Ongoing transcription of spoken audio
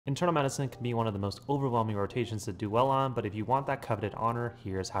Internal medicine can be one of the most overwhelming rotations to do well on, but if you want that coveted honor,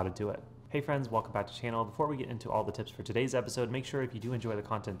 here's how to do it. Hey friends, welcome back to the channel. Before we get into all the tips for today's episode, make sure if you do enjoy the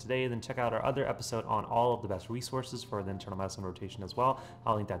content today, then check out our other episode on all of the best resources for the internal medicine rotation as well.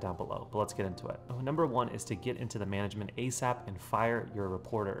 I'll link that down below, but let's get into it. Number one is to get into the management ASAP and fire your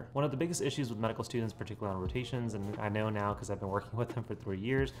reporter. One of the biggest issues with medical students, particularly on rotations, and I know now because I've been working with them for 3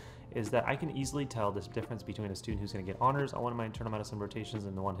 years, is that I can easily tell this difference between a student who's going to get honors on one of my internal medicine rotations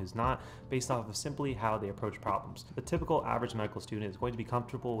and the one who's not, based off of simply how they approach problems. The typical average medical student is going to be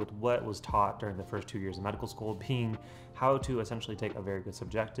comfortable with what was taught during the first 2 years of medical school, being how to essentially take a very good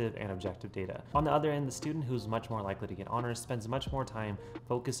subjective and objective data. On the other end, the student who's much more likely to get honors spends much more time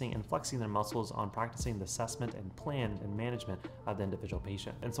focusing and flexing their muscles on practicing the assessment and plan and management of the individual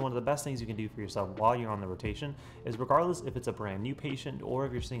patient. And so one of the best things you can do for yourself while you're on the rotation is, regardless if it's a brand new patient or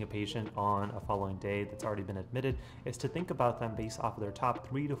if you're seeing a patient on a following day that's already been admitted, is to think about them based off of their top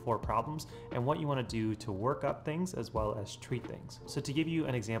 3 to 4 problems and what you want to do to work up things as well as treat things. So to give you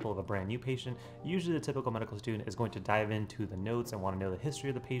an example of a brand new patient, usually the typical medical student is going to dive into the notes and want to know the history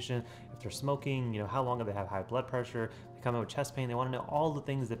of the patient, if they're smoking, how long have they have high blood pressure, they come in with chest pain, they want to know all the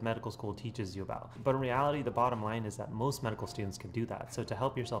things that medical school teaches you about. But in reality, the bottom line is that most medical students can do that. So to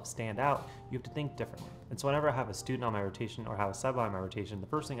help yourself stand out, you have to think differently. And so whenever I have a student on my rotation or have a sub on my rotation, the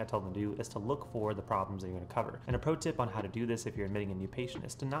first thing I tell them to do is to look for the problems that you're going to cover. And a pro tip on how to do this if you're admitting a new patient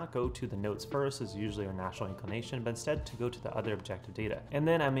is to not go to the notes first, as usually our national inclination, but instead to go to the other objective data. And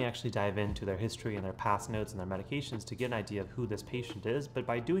then I may actually dive into their history and their past notes and their medications to get an idea of who this patient is. But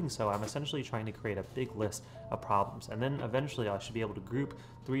by doing so, I'm essentially trying to create a big list of problems. And then eventually I should be able to group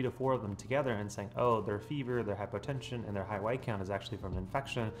 3 to 4 of them together and saying, oh, their fever, their hypotension, and their high white count is actually from an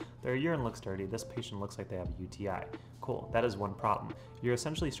infection. Their urine looks dirty. This patient looks like they have a UTI. Cool, that is one problem. You're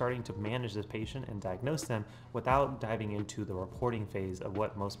essentially starting to manage this patient and diagnose them without diving into the reporting phase of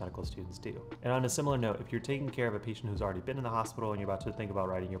what most medical students do. And on a similar note, if you're taking care of a patient who's already been in the hospital and you're about to think about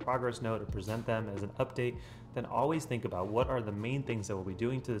writing your progress note or present them as an update, then always think about what are the main things that we'll be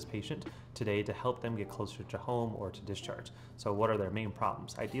doing to this patient today to help them get closer to home or to discharge. So what are their main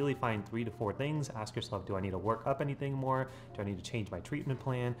problems? Ideally find 3 to 4 things. Ask yourself, do I need to work up anything more? Do I need to change my treatment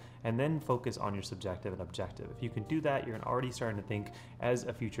plan? And then focus on your subjective and objective. If you can do that, you're already starting to think as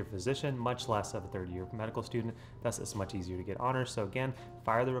a future physician, much less of a third-year medical student. Thus, it's much easier to get honors. So again,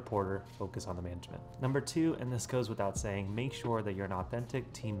 fire the reporter, focus on the management. Number 2, and this goes without saying, make sure that you're an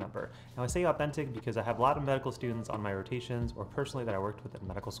authentic team member. Now I say authentic because I have a lot of medical students on my rotations, or personally that I worked with in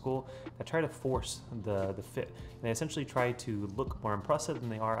medical school, that try to force the fit. And they essentially try to look more impressive than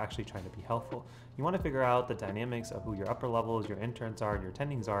they are actually trying to be helpful. You want to figure out the dynamics of who your upper levels, your interns are, and your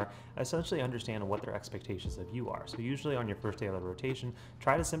attendings are, and essentially understand what their expectations of you are. So usually on your first day of the rotation,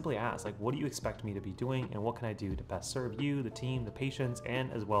 try to simply ask, like, what do you expect me to be doing, and what can I do to best serve you, the team, the patients,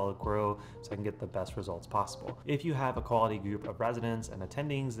 and as well grow so I can get the best results possible. If you have a quality group of residents and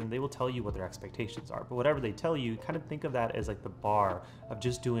attendings, then they will tell you what their expectations are. But whatever they tell you, kind of think of that as like the bar of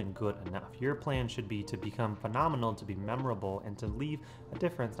just doing good enough. Your plan should be to become phenomenal, to be memorable, and to leave a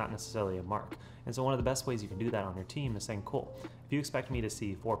difference, not necessarily a mark. And so one of the best ways you can do that on your team is saying, cool, if you expect me to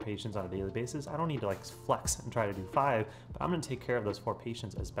see 4 patients on a daily basis, I don't need to like flex and try to do 5, but I'm going to take care of those 4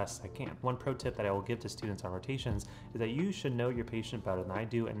 patients as best as I can. One pro tip that I will give to students on rotations is that you should know your patient better than I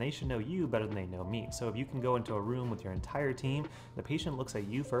do, and they should know you better than they know me. So if you can go into a room with your entire team, the patient looks at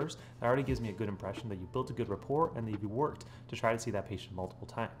you first, that already gives me a good impression that you built a good rapport and that you worked to try to see that patient multiple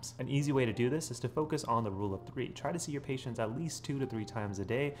times. An easy way to do this is to focus on the rule of 3. Try to see your patients at least 2 to 3 times a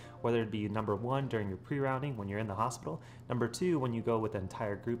day, whether it be number 1 during your pre-rounding when you're in the hospital, number 2 when you go with the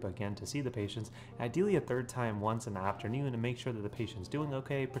entire group again to see the patients, and ideally a 3rd time once in the afternoon to make sure that the patient's doing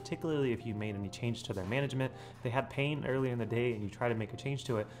okay, particularly if you made any change to their management. If they had pain earlier in the day and you try to make a change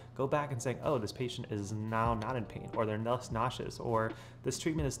to it, go back and say, oh, this patient is now not in pain, or they're less nauseous, or this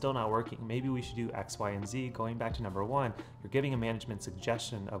treatment is still not working. Maybe we should do X, Y, and Z. Going back to number 1, you're giving a management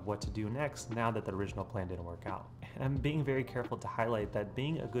suggestion of what to do next now that the original plan didn't work out. And I'm being very careful to highlight that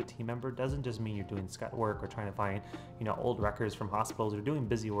being a good team member doesn't just mean you're doing work or trying to find old records from hospitals or doing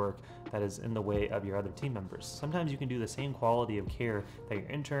busy work that is in the way of your other team members. Sometimes you can do the same quality of care that your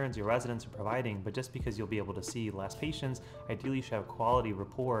interns, your residents are providing, but just because you'll be able to see less patients, ideally you should have quality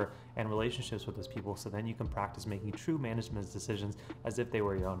rapport and relationships with those people, so then you can practice making true management decisions as if they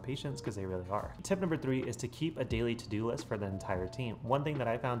were your own patients, because they really are. Tip number 3 is to keep a daily to-do list for the entire team. One thing that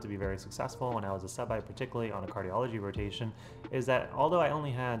I found to be very successful when I was a sub-I, particularly on a cardiology rotation, is that although I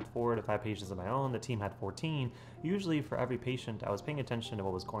only had 4 to 5 patients of my own, the team had 14, usually for every patient patient, I was paying attention to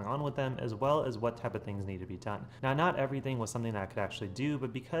what was going on with them as well as what type of things need to be done. Now, not everything was something that I could actually do,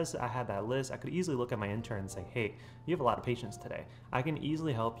 but because I had that list, I could easily look at my intern and say, hey, you have a lot of patients today. I can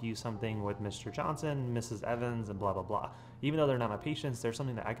easily help you something with Mr. Johnson, Mrs. Evans, and blah, blah, blah. Even though they're not my patients, there's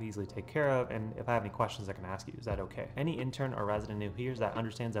something that I could easily take care of, and if I have any questions, I can ask you. Is that okay? Any intern or resident who hears that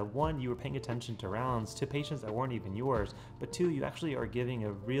understands that 1, you were paying attention to rounds to patients that weren't even yours, but 2, you actually are giving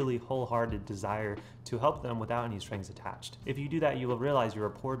a really wholehearted desire to help them without any strings attached. If you do that, you will realize your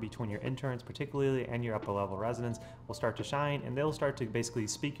rapport between your interns particularly and your upper level residents will start to shine, and they'll start to basically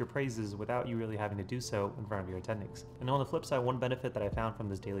speak your praises without you really having to do so in front of your attendings. And on the flip side, one benefit that I found from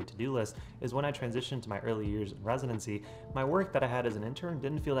this daily to-do list is when I transitioned to my early years in residency, my work that I had as an intern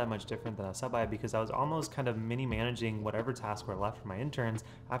didn't feel that much different than a sub-I because I was almost kind of mini managing whatever tasks were left for my interns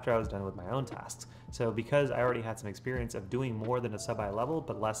after I was done with my own tasks. So because I already had some experience of doing more than a sub-I level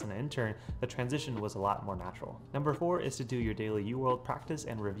but less than an intern, the transition was a lot more natural. Number 4 is to do your daily UWORLD practice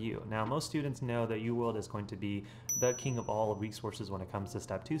and review. Now, most students know that UWORLD is going to be the king of all resources when it comes to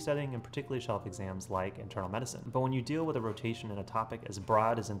step 2 studying, and particularly shelf exams like internal medicine. But when you deal with a rotation in a topic as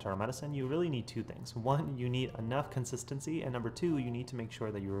broad as internal medicine, you really need 2 things. 1, you need enough consistency, and number 2, you need to make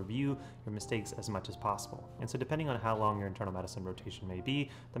sure that you review your mistakes as much as possible. And so depending on how long your internal medicine rotation may be,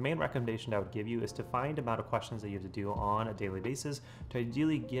 the main recommendation I would give you is to find amount of questions that you have to do on a daily basis to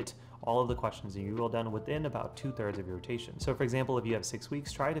ideally get all of the questions in UWorld done within about 2/3 of your rotation. So for example, if you have 6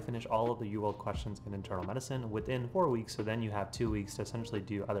 weeks, try to finish all of the UWorld questions in internal medicine within 4 weeks, so then you have 2 weeks to essentially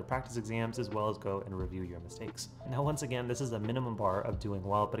do other practice exams as well as go and review your mistakes. Now, once again, this is a minimum bar of doing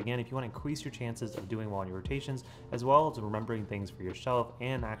well, but again, if you want to increase your chances of doing well in your rotations, as well as remembering things for your shelf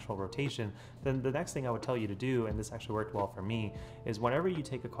and actual rotation, then the next thing I would tell you to do, and this actually worked well for me, is whenever you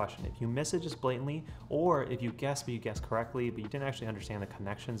take a question, if you miss it just blatantly, or if you guess but you guess correctly, but you didn't actually understand the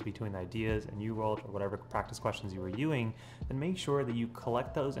connections between the ideas and UWorld or whatever practice questions you were using, then make sure that you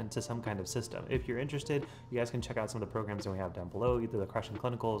collect those into some kind of system. If you're interested, you guys can check out some of the programs that we have down below, either the Crushing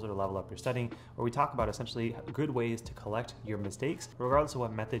Clinicals or Level Up Your Studying, where we talk about essentially good ways to collect your mistakes, regardless of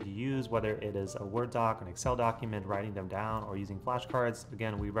what method you use, whether it is a Word doc, an Excel document, writing them down, or using flashcards.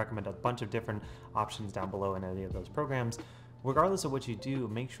 Again, we recommend a bunch of different options down below in any of those programs. Regardless of what you do,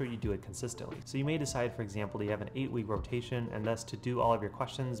 make sure you do it consistently. So you may decide, for example, that you have an 8-week rotation, and thus to do all of your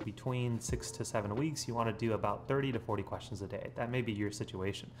questions between 6 to 7 weeks, you want to do about 30 to 40 questions a day. That may be your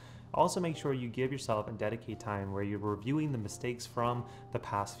situation. Also make sure you give yourself and dedicate time where you're reviewing the mistakes from the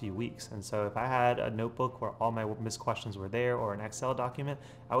past few weeks. And so if I had a notebook where all my missed questions were there, or an Excel document,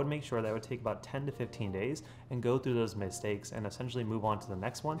 I would make sure that it would take about 10 to 15 days and go through those mistakes and essentially move on to the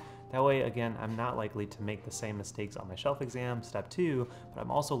next one. That way, again, I'm not likely to make the same mistakes on my shelf exam, step 2, but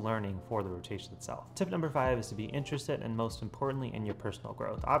I'm also learning for the rotation itself. Tip number 5 is to be interested, and most importantly, in your personal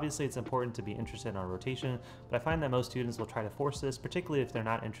growth. Obviously, it's important to be interested in our rotation, but I find that most students will try to force this, particularly if they're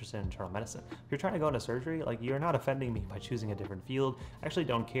not interested in internal medicine. If you're trying to go into surgery, like, you're not offending me by choosing a different field. I actually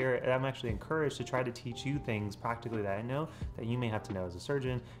don't care, and I'm actually encouraged to try to teach you things practically that I know that you may have to know as a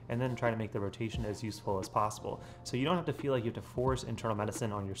surgeon, and then try to make the rotation as useful as possible. So you don't have to feel like you have to force internal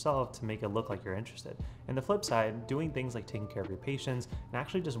medicine on yourself to make it look like you're interested. And the flip side, doing things like taking care of your patients and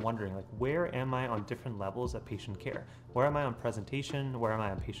actually just wondering, like, where am I on different levels of patient care? Where am I on presentation? Where am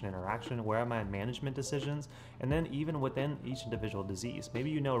I on patient interaction? Where am I on management decisions? And then even within each individual disease, maybe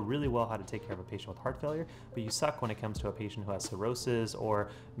you know really well how to take care of a patient with heart failure, but you suck when it comes to a patient who has cirrhosis or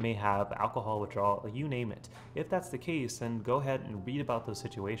may have alcohol withdrawal, you name it. If that's the case, then go ahead and read about those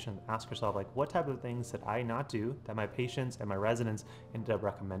situations. Ask yourself, like, what type of things did I not do that my patients and my residents ended up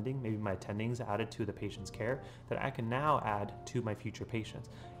recommending, maybe my attendings added to the patient's care, that I can now add to my future patients.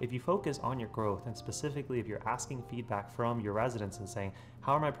 If you focus on your growth, and specifically if you're asking feedback from your residents and saying,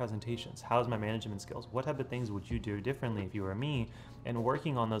 how are my presentations? How's my management skills? What type of things would you do differently if you were me? And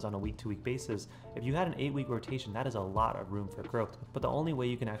working on those on a week-to-week basis. If you had an 8-week rotation, that is a lot of room for growth. But the only way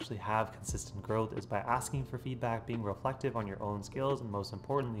you can actually have consistent growth is by asking for feedback, being reflective on your own skills, and most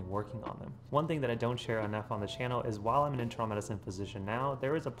importantly, working on them. One thing that I don't share enough on the channel is, while I'm an internal medicine physician now,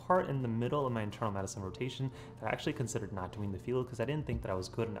 there is a part in the middle of my internal medicine rotation that I actually considered not doing the field because I didn't think that I was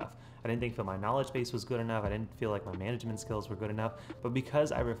good enough. I didn't think that my knowledge base was good enough. I didn't feel like my management skills were good enough. But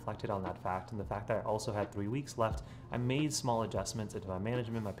because I reflected on that fact, and the fact that I also had 3 weeks left, I made small adjustments into my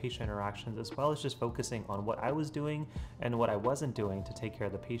management, my patient interactions, as well as just focusing on what I was doing and what I wasn't doing to take care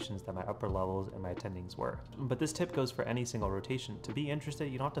of the patients that my upper levels and my attendings were. But this tip goes for any single rotation. To be interested,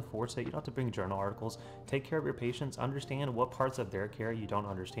 you don't have to force it. You don't have to bring journal articles. Take care of your patients. Understand what parts of their care you don't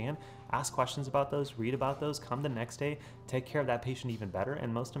understand. Ask questions about those. Read about those. Come the next day. Take care of that patient even better.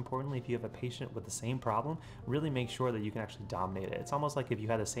 And most importantly, if you have a patient with the same problem, really make sure that you can actually dominate it. It's almost like like if you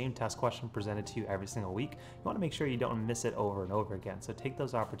had the same test question presented to you every single week, you want to make sure you don't miss it over and over again. So take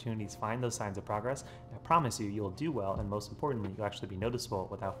those opportunities, find those signs of progress, and I promise you, you'll do well, and most importantly, you'll actually be noticeable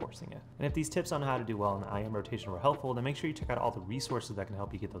without forcing it. And if these tips on how to do well in the IM rotation were helpful, then make sure you check out all the resources that can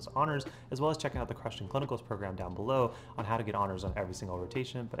help you get those honors, as well as checking out the Crushed in Clinicals program down below on how to get honors on every single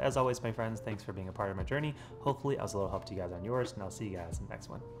rotation. But as always, my friends, thanks for being a part of my journey. Hopefully I was a little help to you guys on yours, and I'll see you guys in the next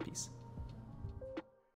one. Peace.